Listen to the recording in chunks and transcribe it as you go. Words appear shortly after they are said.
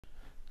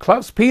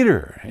Klaus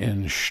Peter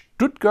in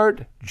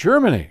Stuttgart,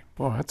 Germany.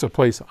 Well, that's a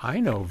place I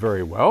know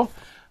very well.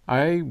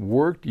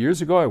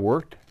 Years ago, I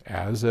worked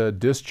as a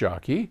disc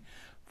jockey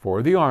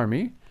for the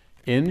Army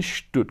in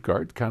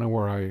Stuttgart, kind of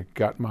where I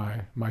got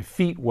my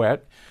feet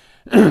wet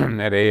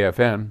at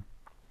AFN.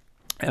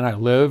 And I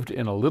lived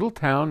in a little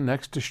town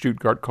next to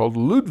Stuttgart called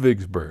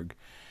Ludwigsburg.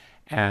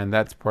 And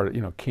that's part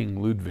of,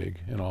 King Ludwig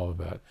and all of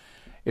that.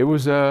 It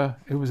was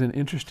an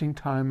interesting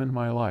time in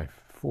my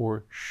life,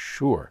 for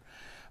sure.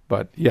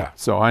 But yeah,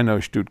 so I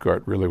know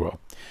Stuttgart really well.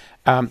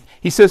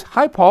 He says,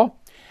 "Hi, Paul.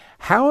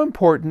 How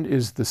important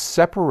is the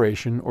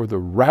separation or the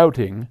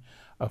routing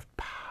of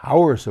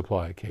power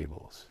supply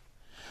cables?"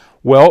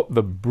 Well,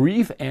 the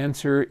brief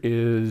answer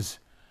is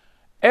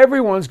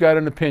everyone's got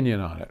an opinion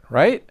on it,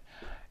 right?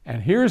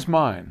 And here's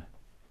mine.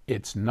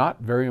 It's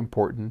not very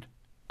important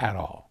at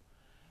all,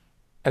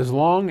 as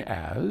long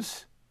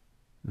as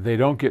they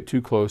don't get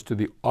too close to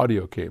the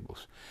audio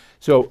cables.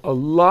 So a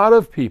lot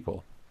of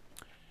people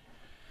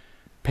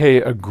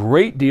pay a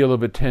great deal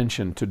of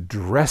attention to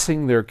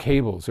dressing their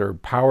cables, their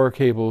power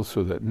cables,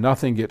 so that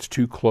nothing gets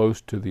too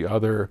close to the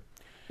other.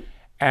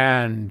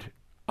 And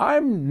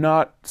I'm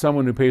not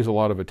someone who pays a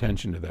lot of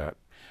attention to that.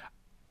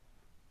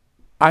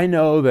 I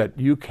know that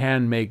you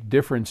can make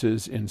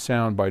differences in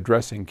sound by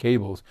dressing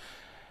cables,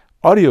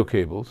 audio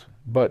cables,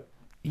 but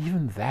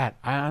even that,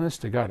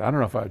 honest to God, I don't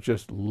know if I was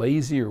just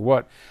lazy or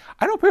what.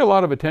 I don't pay a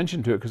lot of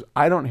attention to it because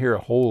I don't hear a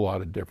whole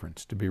lot of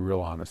difference, to be real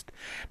honest.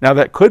 Now,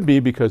 that could be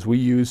because we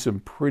use some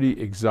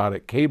pretty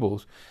exotic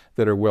cables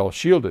that are well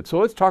shielded. So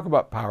let's talk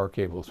about power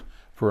cables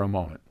for a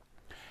moment.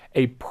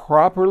 A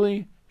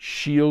properly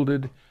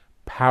shielded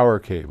power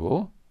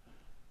cable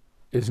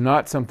is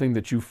not something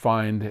that you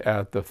find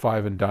at the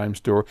 5 and dime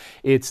store.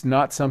 It's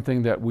not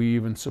something that we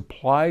even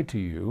supply to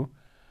you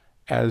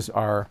as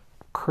our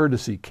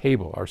courtesy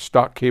cable, our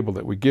stock cable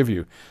that we give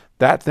you.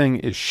 That thing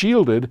is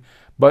shielded,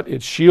 but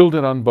it's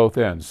shielded on both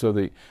ends. So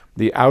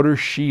the outer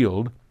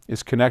shield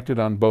is connected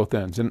on both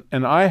ends.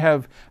 And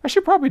I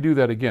should probably do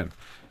that again.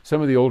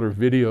 Some of the older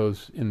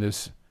videos in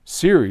this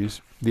series,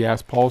 the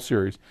Ask Paul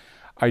series,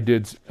 I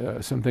did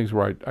some things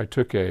where I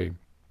took a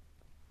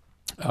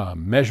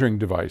measuring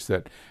device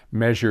that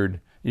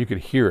measured, you could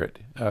hear it,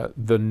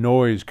 the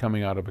noise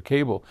coming out of a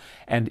cable.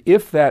 And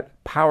if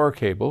that power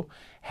cable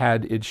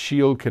had its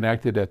shield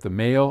connected at the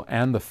male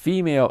and the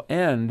female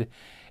end,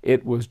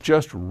 it was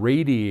just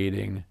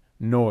radiating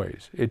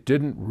noise. It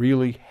didn't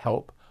really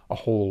help a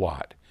whole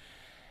lot.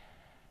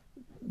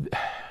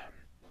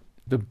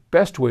 The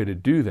best way to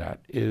do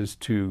that is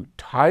to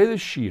tie the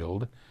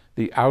shield,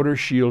 the outer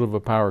shield of a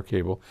power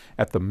cable,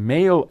 at the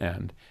male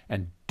end,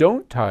 and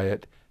don't tie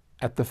it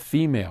at the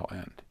female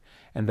end.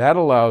 And that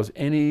allows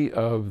any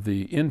of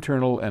the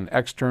internal and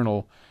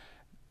external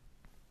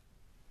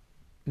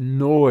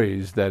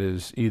noise that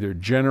is either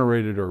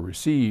generated or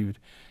received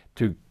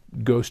to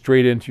go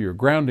straight into your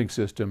grounding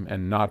system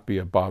and not be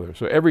a bother.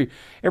 So every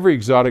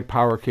exotic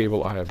power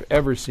cable I have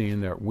ever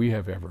seen that we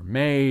have ever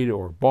made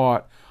or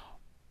bought,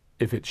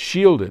 if it's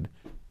shielded,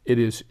 it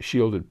is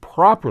shielded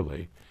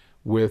properly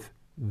with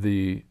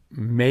the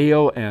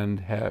male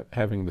end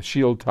having the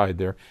shield tied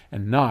there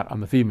and not on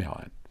the female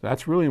end.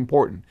 That's really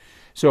important.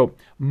 So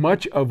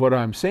much of what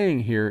I'm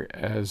saying here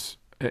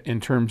in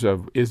terms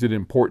of is it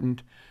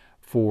important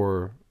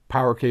for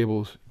power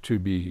cables to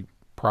be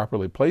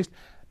properly placed,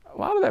 a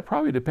lot of that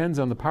probably depends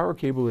on the power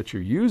cable that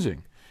you're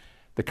using.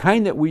 The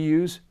kind that we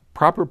use,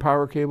 proper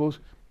power cables,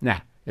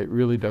 it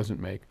really doesn't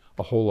make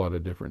a whole lot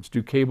of difference.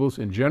 Do cables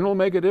in general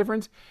make a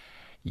difference?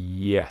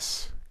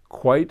 Yes,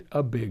 quite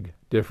a big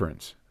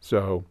difference.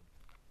 So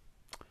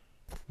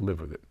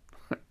live with it.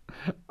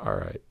 All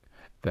right,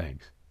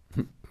 thanks.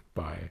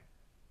 Bye.